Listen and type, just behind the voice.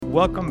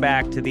Welcome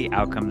back to the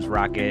Outcomes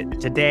Rocket.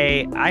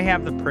 Today, I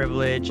have the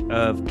privilege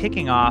of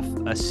kicking off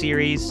a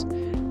series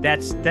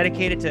that's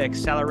dedicated to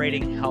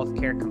accelerating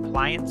healthcare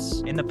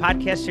compliance. In the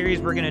podcast series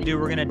we're going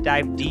to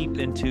dive deep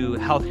into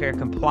healthcare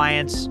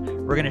compliance.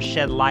 We're going to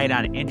shed light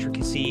on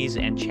intricacies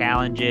and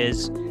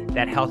challenges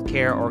that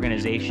healthcare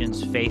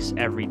organizations face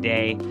every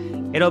day.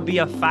 It'll be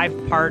a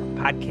 5-part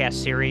podcast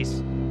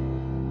series.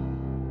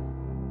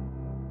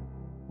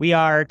 We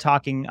are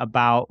talking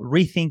about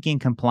rethinking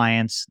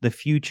compliance, the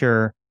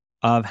future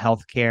of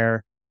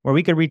healthcare, where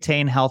we could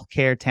retain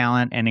healthcare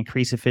talent and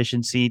increase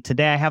efficiency.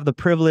 Today, I have the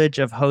privilege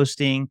of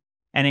hosting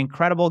an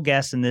incredible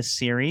guest in this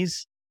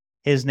series.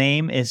 His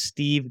name is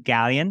Steve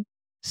Gallion.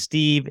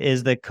 Steve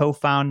is the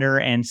co-founder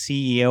and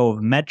CEO of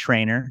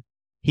MedTrainer.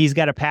 He's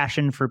got a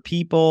passion for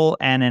people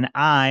and an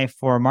eye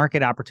for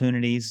market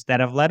opportunities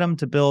that have led him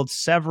to build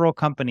several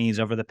companies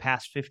over the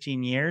past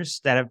 15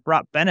 years that have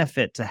brought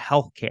benefit to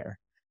healthcare.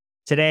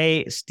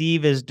 Today,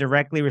 Steve is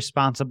directly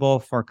responsible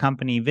for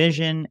company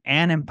vision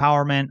and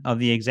empowerment of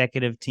the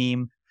executive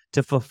team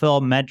to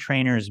fulfill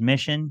MedTrainer's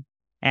mission.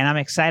 And I'm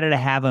excited to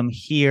have him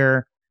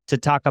here to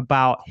talk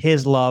about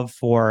his love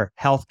for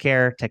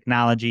healthcare,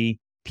 technology,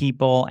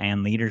 people,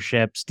 and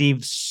leadership.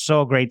 Steve,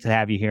 so great to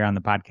have you here on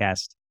the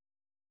podcast.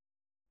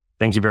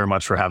 Thank you very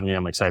much for having me.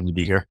 I'm excited to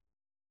be here.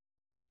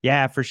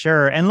 Yeah, for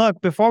sure. And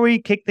look, before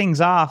we kick things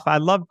off,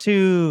 I'd love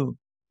to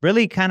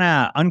really kind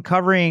of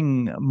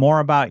uncovering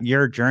more about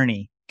your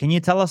journey. Can you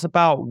tell us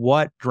about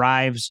what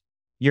drives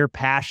your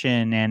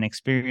passion and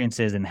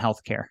experiences in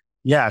healthcare?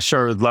 Yeah,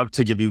 sure. I'd love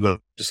to give you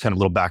just kind of a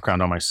little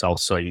background on myself.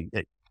 So I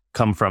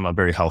come from a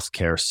very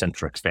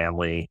healthcare-centric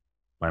family.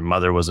 My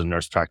mother was a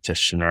nurse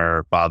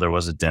practitioner, father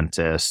was a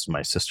dentist,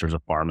 my sister's a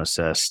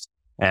pharmacist.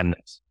 And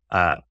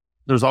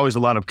there's always a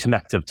lot of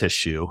connective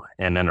tissue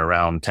in and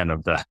around kind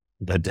of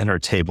the dinner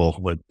table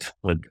with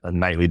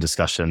nightly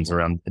discussions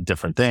around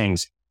different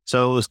things.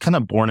 So I was kind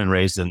of born and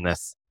raised in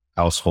this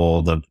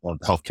household of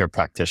healthcare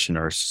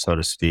practitioners, so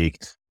to speak.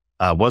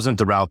 Wasn't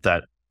the route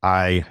that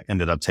I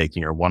ended up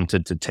taking or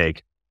wanted to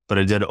take, but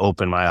it did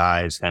open my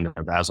eyes kind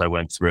of as I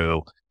went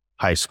through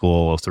high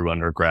school, through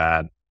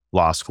undergrad,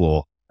 law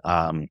school,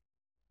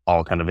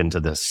 all kind of into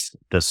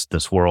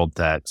this world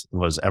that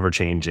was ever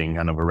changing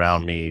kind of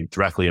around me,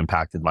 directly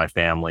impacted my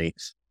family.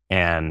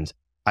 And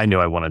I knew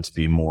I wanted to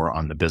be more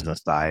on the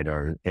business side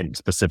or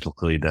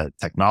specifically the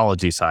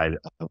technology side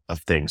of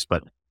things,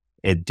 but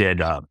it did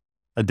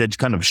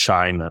kind of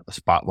shine a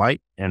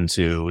spotlight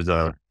into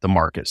the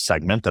market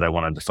segment that I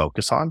wanted to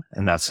focus on.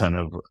 And that's kind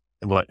of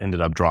what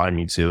ended up drawing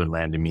me to and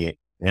landing me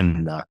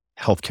in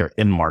healthcare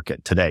in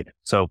market today.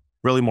 So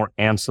really more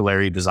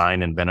ancillary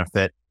design and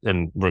benefit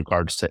in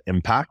regards to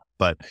impact,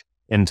 but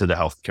into the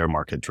healthcare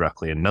market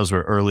directly. And those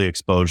were early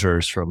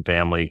exposures from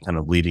family kind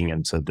of leading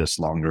into this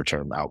longer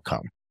term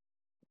outcome.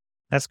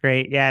 That's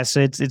great. Yeah.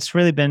 So it's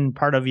really been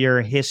part of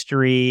your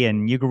history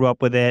and you grew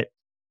up with it.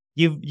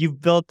 You've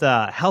built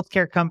a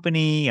healthcare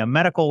company, a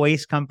medical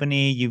waste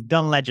company. You've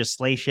done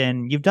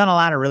legislation. You've done a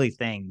lot of really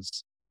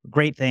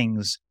great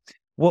things.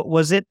 What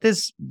was it?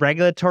 This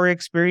regulatory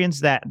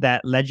experience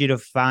that led you to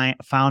found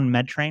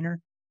MedTrainer?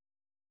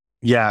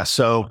 Yeah.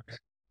 So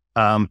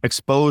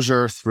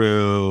exposure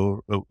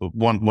through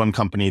one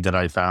company that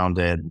I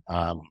founded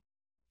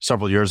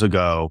several years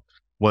ago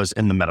was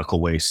in the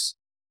medical waste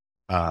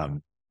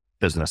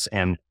business,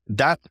 and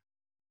that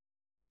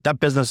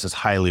business is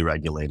highly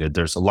regulated.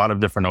 There's a lot of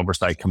different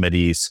oversight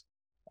committees.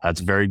 It's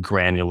very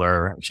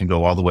granular. It can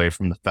go all the way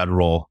from the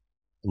federal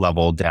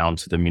level down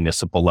to the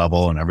municipal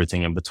level and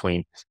everything in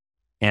between.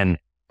 And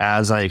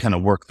as I kind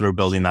of worked through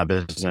building that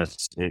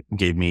business, it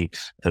gave me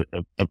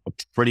a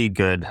pretty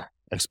good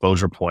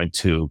exposure point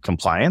to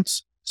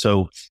compliance.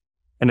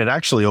 And it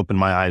actually opened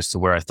my eyes to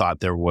where I thought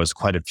there was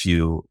quite a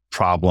few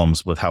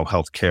problems with how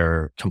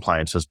healthcare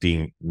compliance was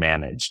being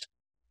managed.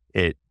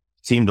 It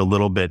seemed a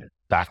little bit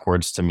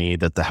backwards to me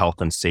that the health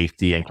and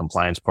safety and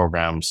compliance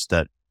programs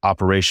that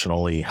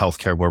operationally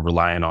healthcare were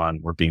relying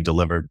on were being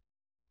delivered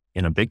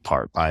in a big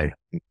part by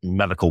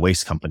medical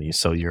waste companies.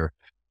 So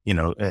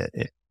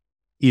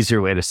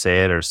easier way to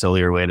say it or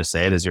sillier way to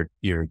say it is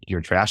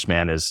your trash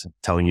man is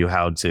telling you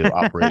how to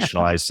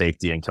operationalize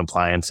safety and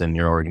compliance in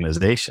your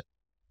organization.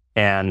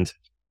 And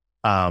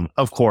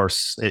of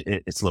course,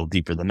 it's a little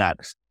deeper than that.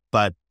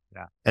 But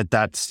at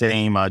that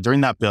same,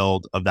 during that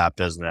build of that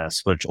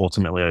business, which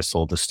ultimately I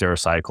sold to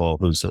Stericycle,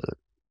 who's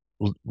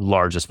the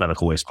largest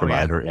medical waste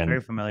provider in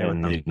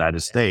the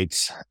United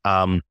States.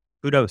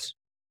 Kudos.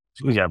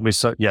 Thank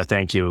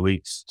you.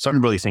 We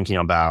started really thinking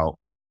about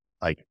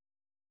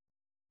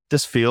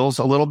this feels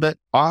a little bit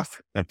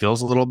off. It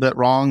feels a little bit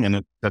wrong.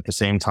 And at the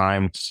same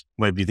time,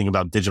 when you think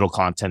about digital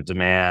content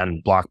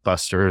demand,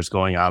 Blockbusters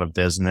going out of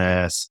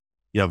business,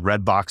 you have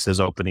red boxes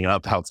opening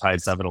up outside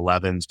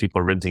 7-Elevens, people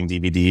are renting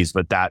DVDs,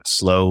 but that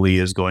slowly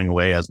is going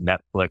away as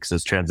Netflix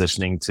is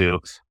transitioning to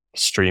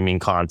streaming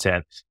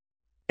content.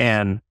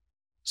 And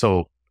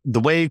so the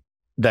way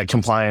that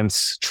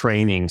compliance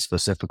training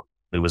specifically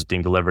was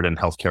being delivered in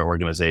healthcare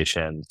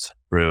organizations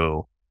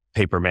through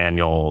paper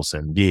manuals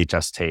and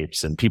VHS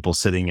tapes and people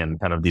sitting in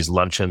kind of these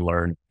lunch and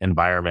learn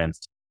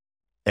environments,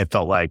 it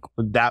felt like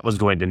that was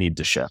going to need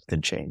to shift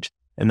and change.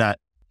 And that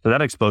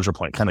exposure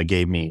point kind of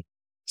gave me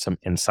some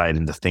insight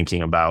into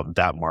thinking about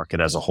that market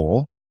as a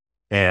whole.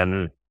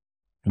 And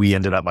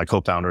my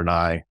co-founder and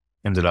I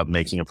ended up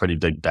making a pretty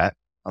big bet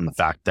on the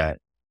fact that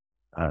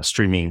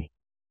streaming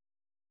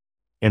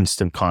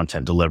instant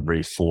content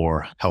delivery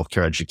for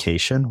healthcare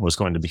education was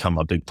going to become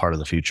a big part of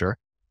the future.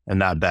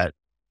 And that bet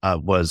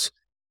was,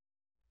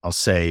 I'll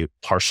say,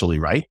 partially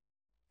right.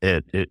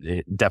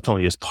 It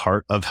definitely is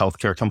part of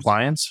healthcare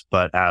compliance,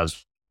 but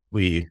as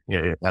the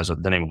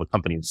name of the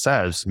company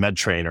says,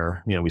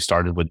 MedTrainer, we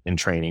started in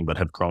training, but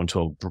have grown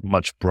to a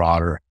much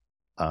broader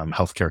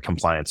healthcare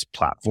compliance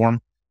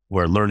platform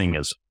where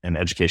learning and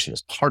education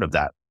is part of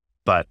that.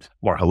 But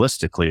more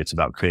holistically, it's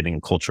about creating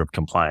a culture of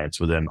compliance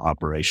within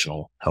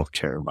operational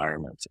healthcare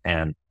environments.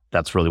 And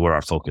that's really where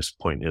our focus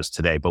point is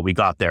today. But we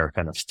got there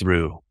kind of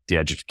through the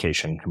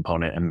education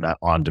component and that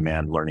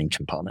on-demand learning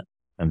component.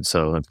 And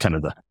so it's kind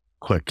of the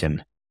quick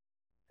and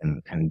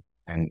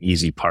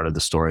easy part of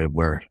the story of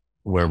where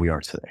we are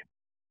today.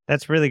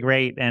 That's really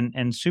great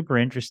and super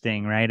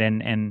interesting, right?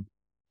 And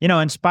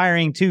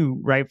inspiring too,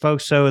 right,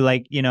 folks? So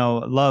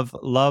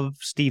love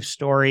Steve's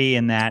story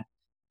in that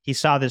he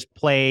saw this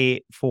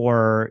play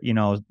for,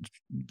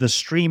 the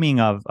streaming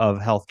of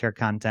healthcare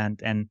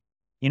content. And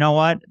you know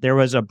what? There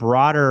was a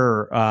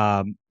broader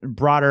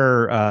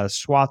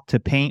swath to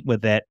paint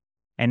with it.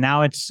 And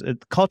now it's a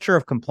culture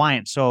of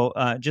compliance. So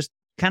just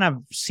kind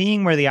of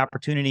seeing where the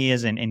opportunity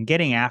is and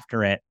getting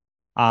after it.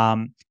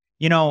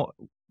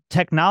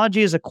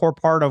 Technology is a core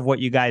part of what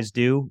you guys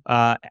do.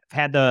 I've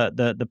had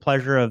the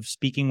pleasure of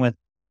speaking with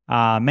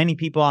many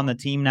people on the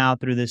team now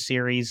through this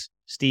series,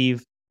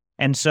 Steve.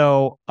 And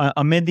so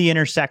amid the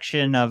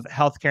intersection of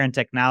healthcare and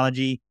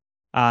technology,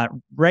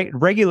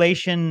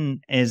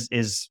 regulation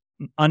is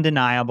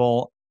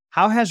undeniable.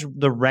 How has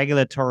the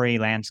regulatory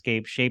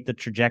landscape shaped the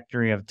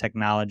trajectory of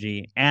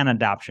technology and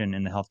adoption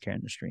in the healthcare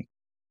industry?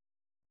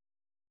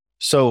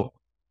 So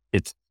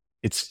it's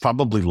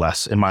probably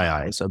less, in my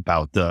eyes,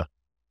 about the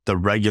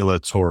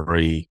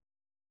regulatory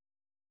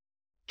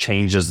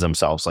changes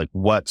themselves, like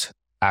what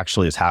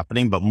actually is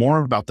happening, but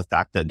more about the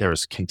fact that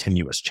there's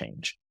continuous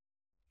change.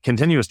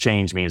 Continuous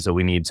change means that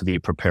we need to be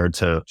prepared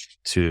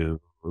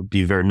to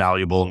be very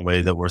malleable in the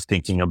way that we're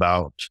thinking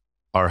about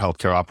our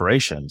healthcare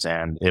operations.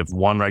 And if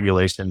one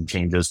regulation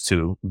changes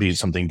to be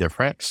something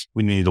different,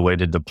 we need a way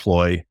to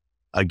deploy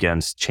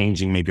against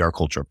changing maybe our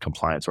culture of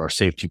compliance or our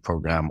safety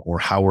program or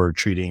how we're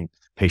treating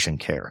patient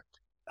care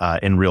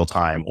in real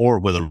time or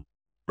with a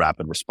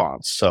rapid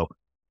response. So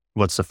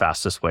what's the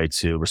fastest way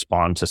to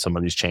respond to some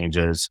of these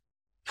changes?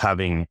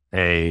 Having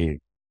a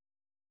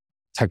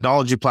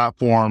technology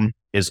platform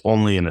is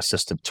only an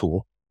assistive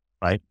tool,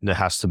 right? It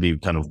has to be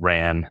kind of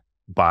ran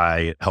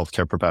by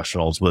healthcare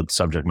professionals with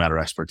subject matter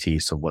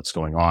expertise of what's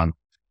going on.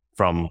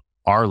 From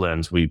our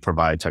lens, we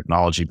provide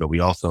technology, but we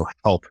also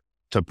help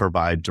to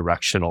provide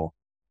directional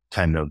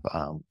kind of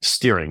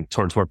steering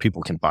towards where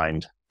people can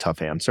find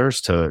tough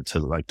answers to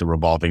like the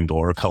revolving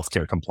door of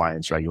healthcare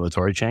compliance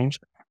regulatory change.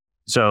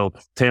 So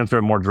to answer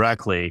it more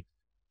directly,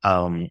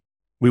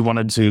 we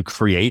wanted to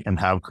create and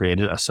have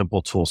created a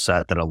simple tool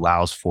set that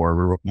allows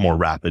for more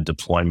rapid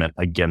deployment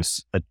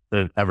against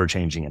an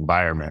ever-changing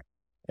environment.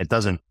 It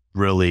doesn't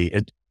really,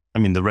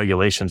 the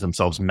regulations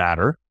themselves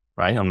matter,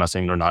 right? I'm not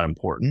saying they're not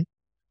important,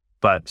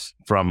 but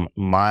from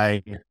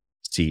my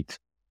seat,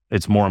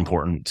 it's more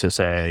important to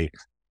say,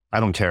 I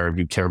don't care if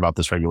you care about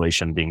this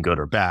regulation being good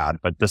or bad,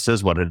 but this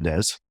is what it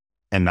is.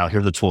 And now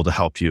here's a tool to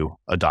help you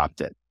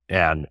adopt it.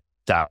 And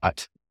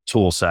that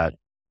tool set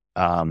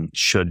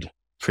should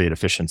create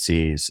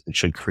efficiencies. It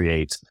should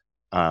create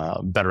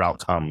better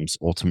outcomes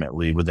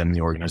ultimately within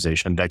the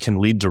organization that can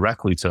lead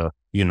directly to,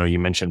 you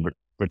mentioned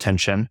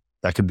retention.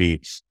 That could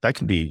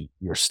be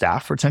your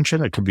staff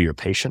retention. It could be your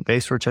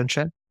patient-based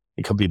retention.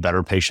 It could be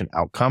better patient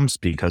outcomes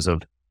because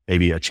of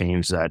maybe a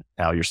change that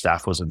now your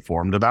staff was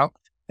informed about.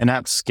 And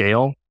at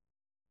scale,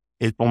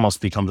 it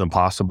almost becomes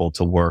impossible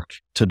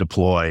to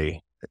deploy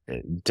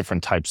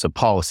different types of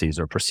policies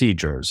or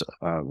procedures,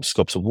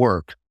 scopes of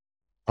work,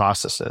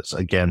 processes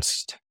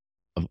against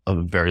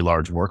a very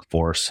large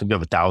workforce. If you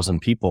have 1,000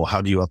 people,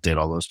 how do you update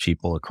all those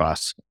people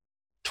across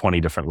 20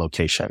 different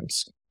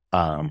locations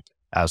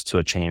as to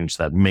a change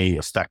that may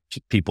affect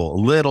people a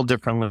little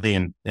differently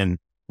in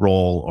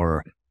role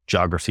or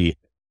geography? It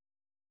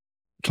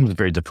becomes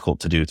very difficult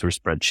to do through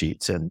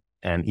spreadsheets and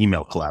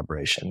email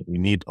collaboration.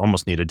 You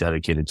almost need a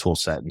dedicated tool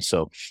set. And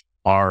so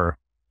at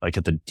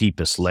the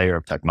deepest layer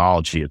of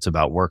technology, it's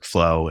about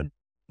workflow and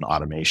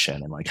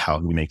automation and how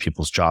do we make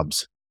people's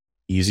jobs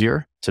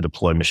easier to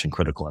deploy mission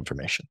critical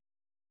information.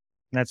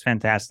 That's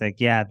fantastic.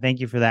 Yeah. Thank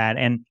you for that.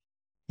 And,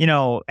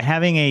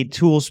 having a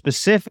tool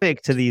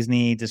specific to these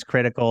needs is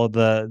critical.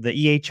 The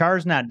EHR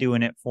is not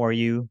doing it for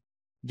you.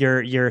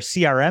 Your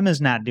CRM is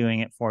not doing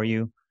it for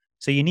you.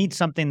 So you need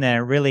something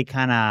that really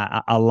kind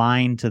of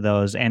align to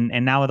those. And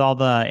now with all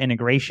the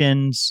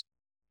integrations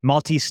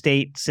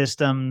multi-state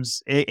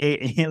systems.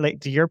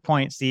 Like to your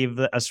point, Steve,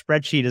 a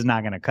spreadsheet is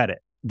not going to cut it.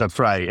 That's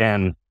right.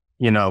 And,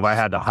 if I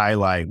had to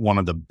highlight one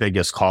of the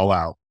biggest call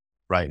out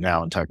right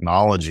now in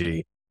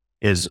technology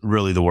is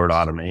really the word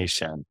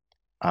automation.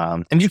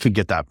 And you could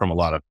get that from a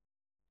lot of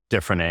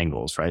different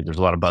angles, right? There's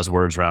a lot of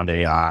buzzwords around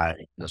AI.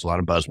 There's a lot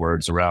of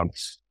buzzwords around,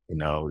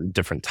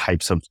 different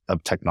types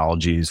of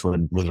technologies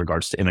with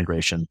regards to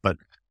integration. But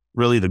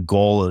really the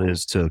goal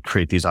is to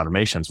create these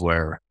automations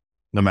where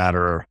no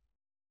matter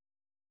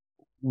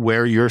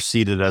where you're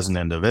seated as an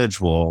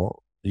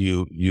individual,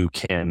 you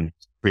can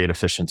create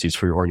efficiencies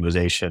for your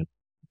organization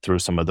through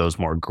some of those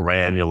more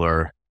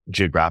granular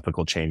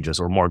geographical changes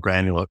or more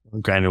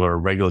granular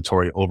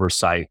regulatory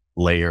oversight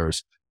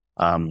layers.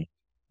 And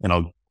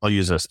I'll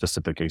use a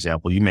specific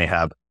example. You may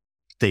have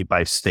state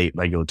by state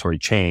regulatory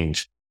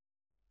change.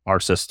 Our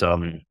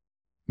system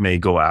may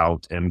go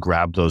out and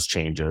grab those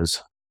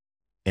changes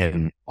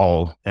and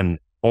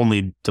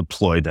only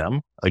deploy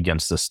them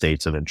against the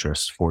states of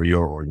interest for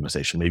your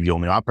organization. Maybe you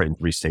only operate in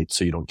 3 states,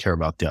 so you don't care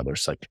about the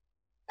others. Like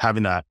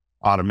having that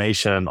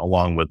automation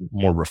along with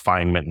more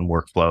refinement and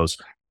workflows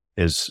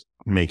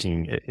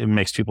it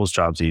makes people's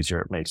jobs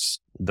easier. It makes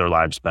their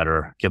lives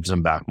better, gives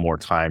them back more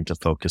time to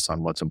focus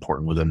on what's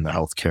important within the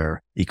healthcare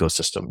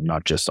ecosystem,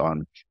 not just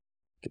on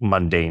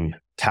mundane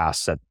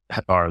tasks that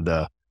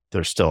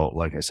they're still,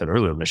 like I said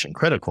earlier, mission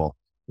critical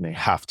and they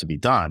have to be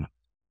done.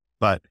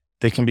 But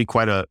they can be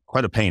quite a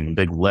pain and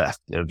big lift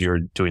if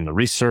you're doing the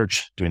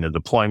research, doing the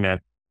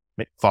deployment,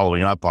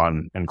 following up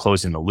on and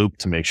closing the loop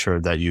to make sure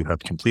that you have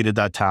completed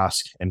that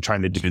task, and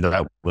trying to do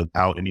that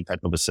without any type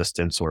of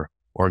assistance or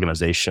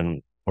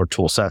organization or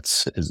tool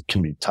sets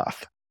can be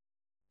tough.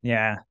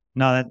 Yeah,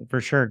 no, that for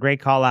sure. Great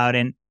call out.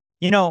 And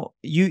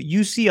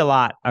you see a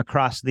lot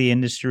across the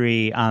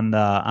industry on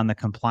the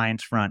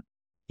compliance front.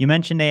 You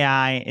mentioned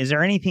AI. Is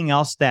there anything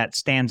else that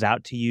stands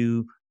out to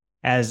you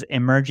as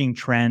emerging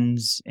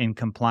trends in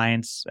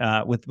compliance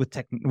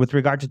with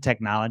regard to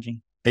technology?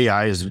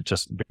 AI is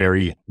just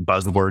very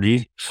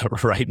buzzwordy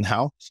right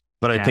now,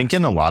 but I think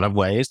in a lot of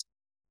ways,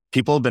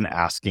 people have been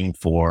asking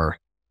for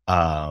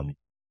AI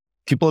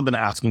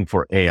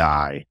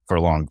for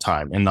a long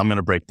time. And I'm going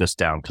to break this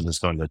down because it's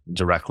going to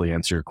directly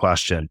answer your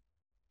question.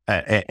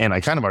 And I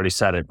kind of already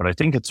said it, but I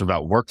think it's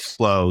about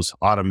workflows,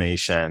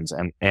 automations,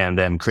 and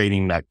then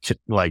creating that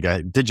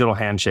digital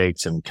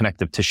handshakes and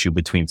connective tissue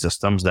between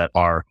systems that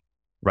are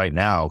right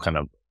now kind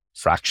of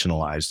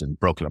fractionalized and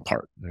broken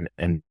apart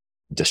and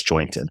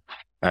disjointed.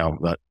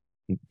 But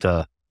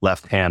the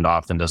left hand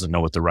often doesn't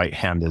know what the right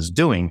hand is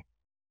doing.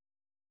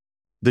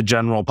 The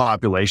general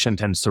population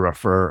tends to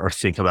refer or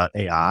think about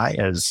AI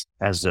as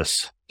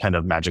this kind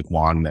of magic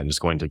wand that is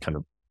going to kind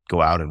of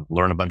go out and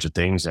learn a bunch of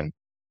things and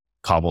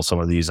cobble some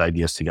of these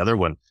ideas together,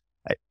 when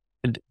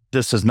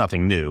this is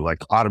nothing new.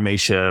 Like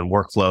automation,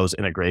 workflows,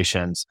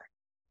 integrations,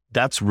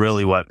 that's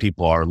really what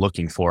people are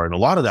looking for. And a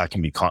lot of that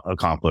can be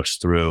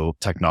accomplished through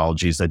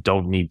technologies that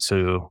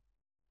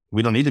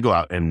we don't need to go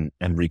out and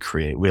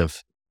recreate. We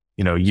have,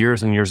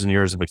 years and years and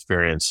years of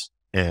experience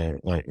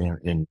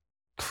in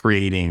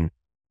creating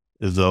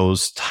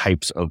those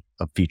types of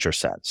feature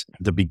sets.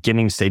 The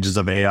beginning stages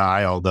of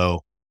AI,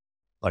 although,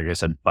 like I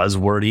said,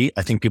 buzzwordy,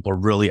 I think people are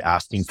really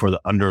asking for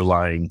the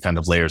underlying kind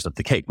of layers of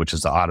the cake, which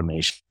is the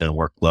automation and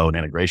workflow and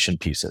integration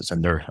pieces.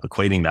 And they're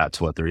equating that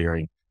to what they're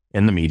hearing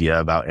in the media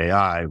about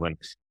AI, when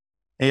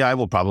AI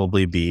will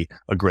probably be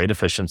a great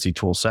efficiency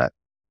tool set.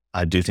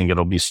 I do think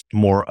it'll be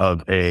more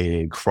of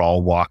a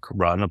crawl, walk,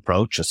 run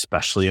approach,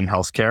 especially in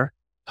healthcare.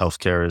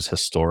 Healthcare is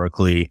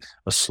historically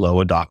a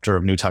slow adopter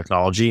of new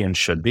technology and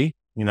should be.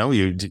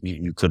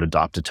 You could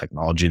adopt a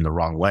technology in the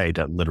wrong way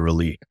that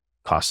literally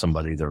cost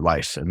somebody their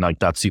life. And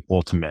that's the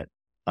ultimate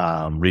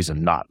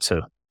reason not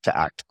to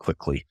act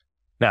quickly.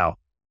 Now,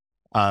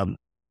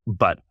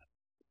 but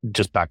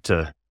just back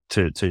to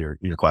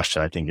your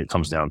question, I think it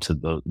comes down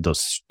to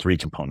those 3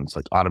 components,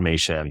 like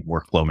automation,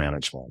 workflow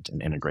management,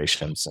 and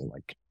integrations. And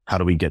how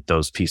do we get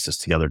those pieces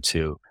together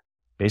to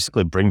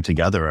basically bring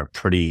together a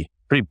pretty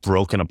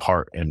broken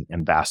apart and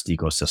vast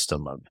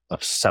ecosystem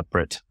of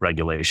separate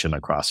regulation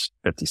across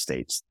 50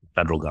 states,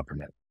 federal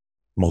government,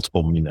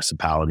 multiple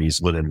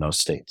municipalities within those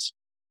states.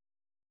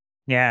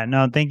 Yeah,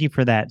 no, thank you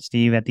for that,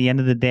 Steve. At the end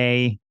of the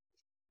day,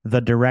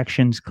 the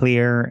direction's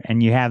clear,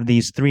 and you have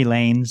these 3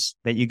 lanes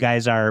that you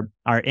guys are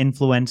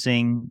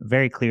influencing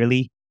very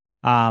clearly.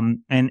 And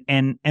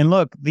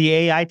look, the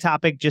AI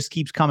topic just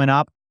keeps coming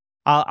up.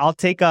 I'll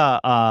take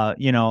a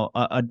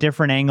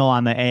different angle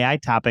on the AI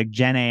topic,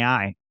 Gen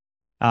AI,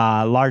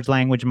 large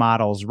language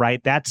models, right?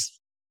 That's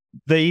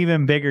the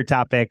even bigger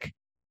topic.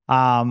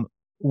 What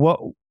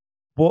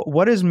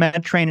is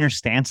MedTrainer's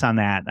stance on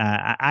that?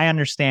 I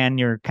understand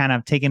you're kind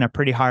of taking a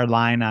pretty hard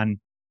line on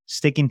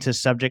sticking to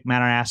subject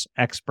matter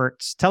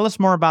experts. Tell us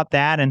more about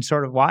that and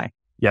sort of why.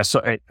 Yeah,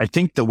 so I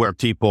think that where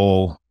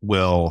people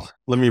will,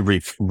 let me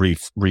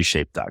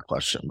reshape that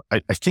question.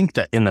 I think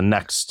that in the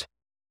next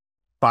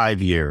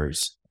 5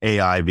 years,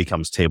 AI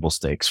becomes table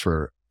stakes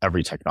for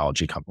every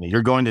technology company.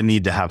 You're going to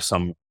need to have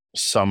some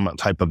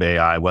type of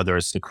AI, whether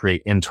it's to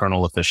create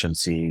internal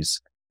efficiencies,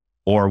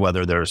 or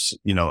whether there's,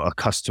 a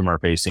customer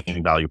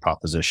facing value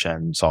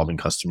proposition, solving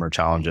customer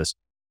challenges.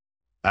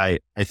 I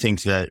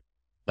think that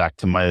back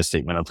to my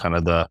statement of kind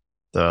of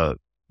the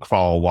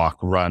crawl, walk,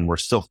 run, we're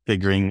still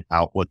figuring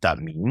out what that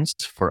means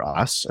for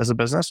us as a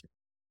business.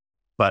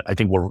 But I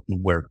think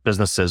where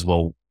businesses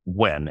will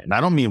win, and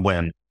I don't mean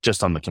win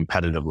just on the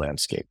competitive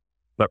landscape,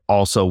 but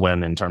also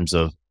win in terms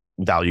of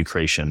value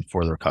creation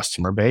for their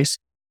customer base,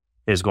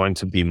 is going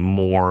to be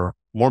more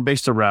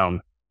based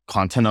around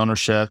content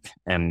ownership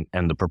and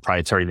the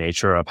proprietary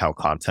nature of how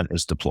content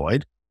is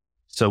deployed.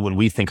 So when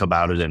we think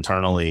about it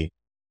internally,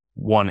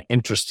 one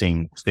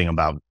interesting thing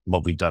about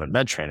what we've done at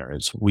MedTrainer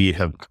is we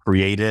have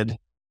created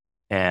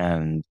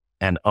and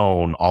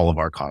own all of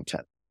our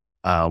content,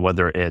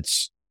 whether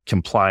it's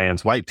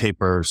compliance white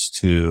papers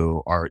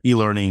to our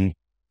e-learning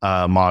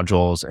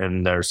modules.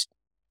 And there's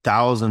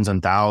thousands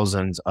and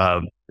thousands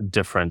of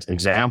different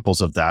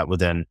examples of that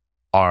within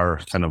our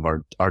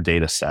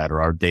data set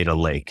or our data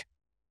lake.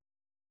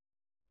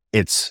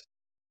 It's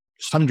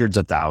hundreds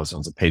of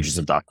thousands of pages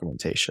of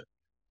documentation.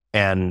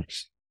 And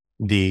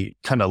the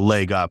kind of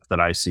leg up that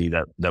I see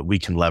that we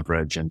can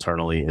leverage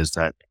internally is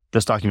that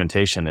this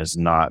documentation is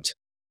not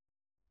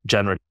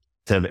generative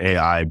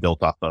AI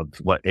built off of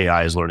what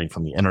AI is learning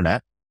from the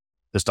internet.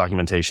 This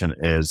documentation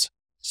is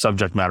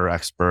subject matter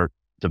expert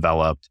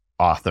developed,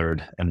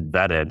 authored, and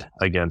vetted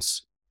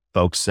against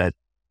folks that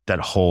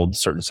hold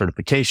certain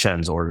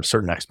certifications or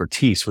certain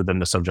expertise within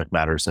the subject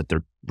matters that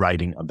they're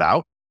writing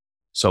about.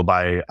 So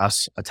by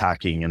us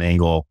attacking an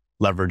angle,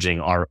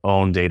 leveraging our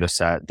own data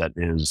set that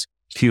is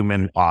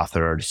human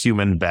authored,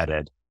 human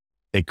vetted,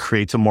 it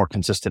creates a more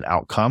consistent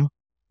outcome,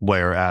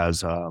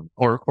 whereas,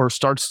 or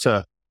starts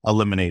to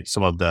eliminate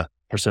some of the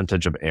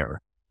percentage of error.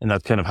 And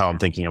that's kind of how I'm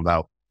thinking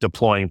about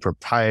deploying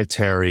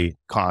proprietary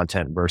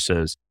content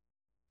versus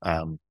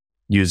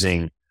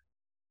using,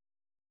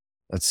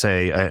 let's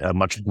say, a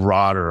much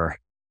broader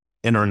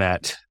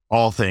internet,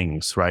 all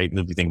things, right?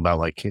 If you think about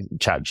like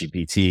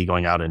ChatGPT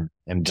going out and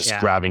just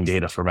grabbing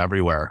data from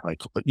everywhere,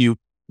 like the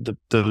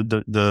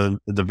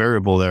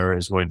variable there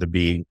is going to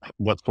be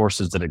what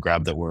sources did it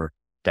grab that were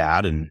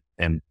bad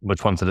and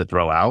which ones did it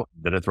throw out?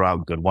 Did it throw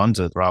out good ones?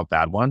 Did it throw out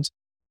bad ones?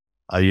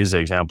 I use the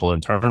example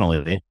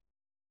internally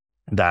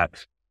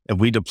that if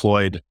we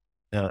deployed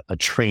a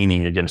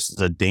training against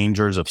the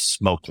dangers of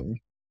smoking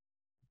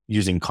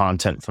using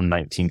content from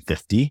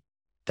 1950,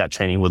 that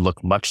training would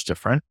look much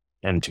different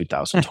in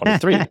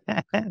 2023.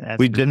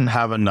 We didn't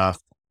have enough.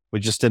 We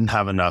just didn't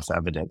have enough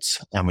evidence,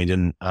 and we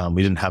didn't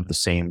have the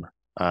same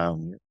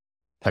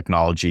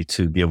technology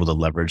to be able to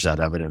leverage that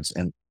evidence.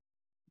 And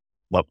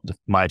what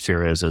my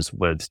fear is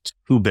with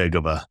too big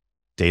of a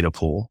data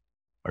pool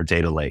or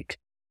data lake,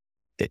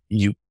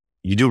 you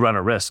do run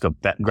a risk of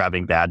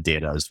grabbing bad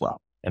data as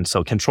well. And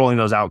so controlling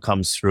those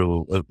outcomes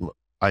through,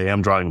 I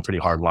am drawing a pretty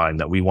hard line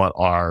that we want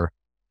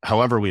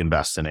however we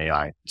invest in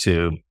AI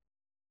to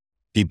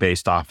be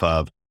based off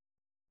of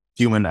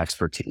human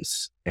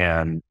expertise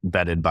and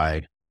vetted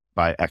by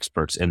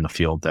experts in the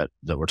field that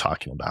we're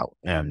talking about.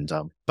 And,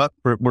 but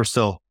we're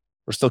still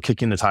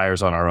kicking the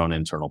tires on our own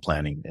internal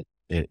planning.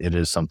 It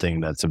is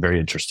something that's a very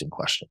interesting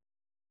question.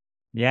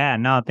 Yeah,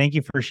 no, thank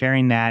you for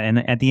sharing that.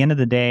 And at the end of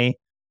the day,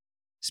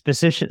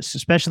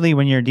 especially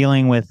when you're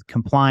dealing with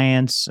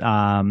compliance,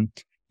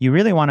 you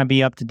really want to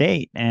be up to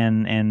date,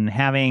 and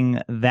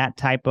having that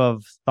type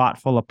of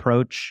thoughtful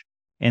approach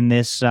in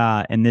this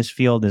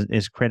field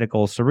is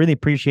critical. So really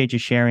appreciate you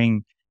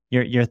sharing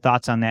your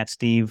thoughts on that,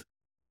 Steve.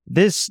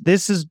 This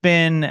has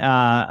been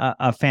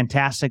a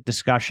fantastic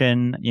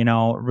discussion,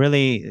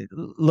 really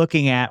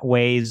looking at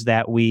ways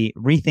that we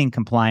rethink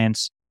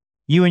compliance.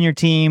 You and your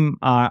team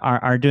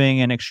are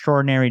doing an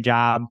extraordinary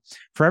job.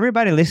 For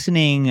everybody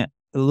listening,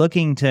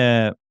 looking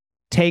to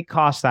take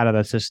costs out of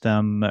the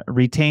system,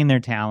 retain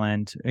their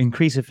talent,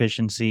 increase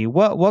efficiency,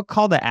 what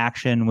call to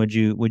action would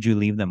you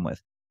leave them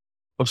with?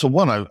 So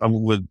one, I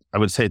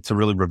would say to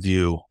really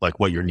review like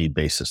what your need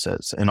basis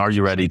is, and are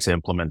you ready to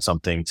implement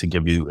something to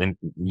give you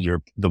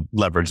the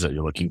leverage that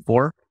you're looking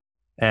for?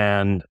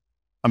 And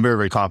I'm very,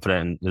 very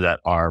confident that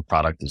our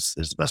product is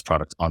the best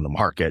product on the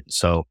market.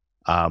 So,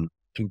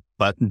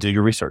 but do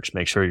your research,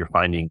 make sure you're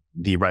finding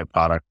the right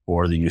product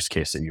for the use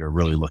case that you're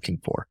really looking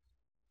for.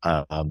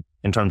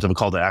 In terms of a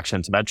call to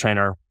action to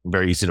MedTrainer,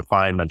 very easy to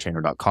find,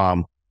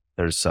 medtrainer.com.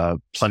 There's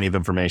plenty of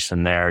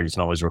information there. You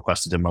can always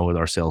request a demo with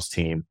our sales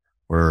team.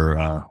 We're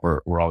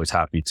always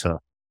happy to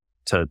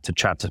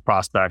chat to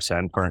prospects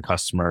and current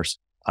customers,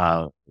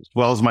 as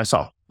well as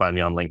myself. Find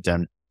me on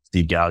LinkedIn,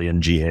 Steve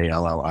Gallion,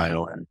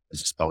 Gallion,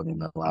 is spelling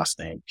my last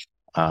name.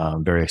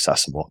 Very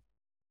accessible.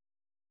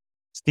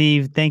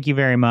 Steve, thank you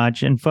very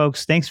much. And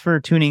folks, thanks for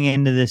tuning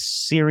into this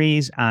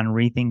series on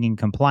rethinking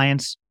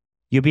compliance.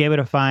 You'll be able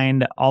to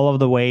find all of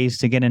the ways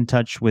to get in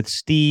touch with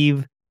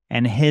Steve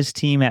and his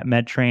team at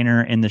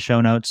MedTrainer in the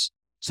show notes.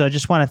 So I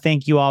just want to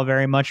thank you all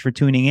very much for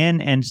tuning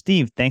in. And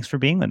Steve, thanks for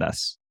being with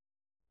us.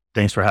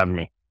 Thanks for having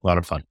me. A lot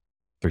of fun.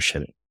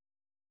 Appreciate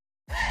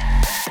it.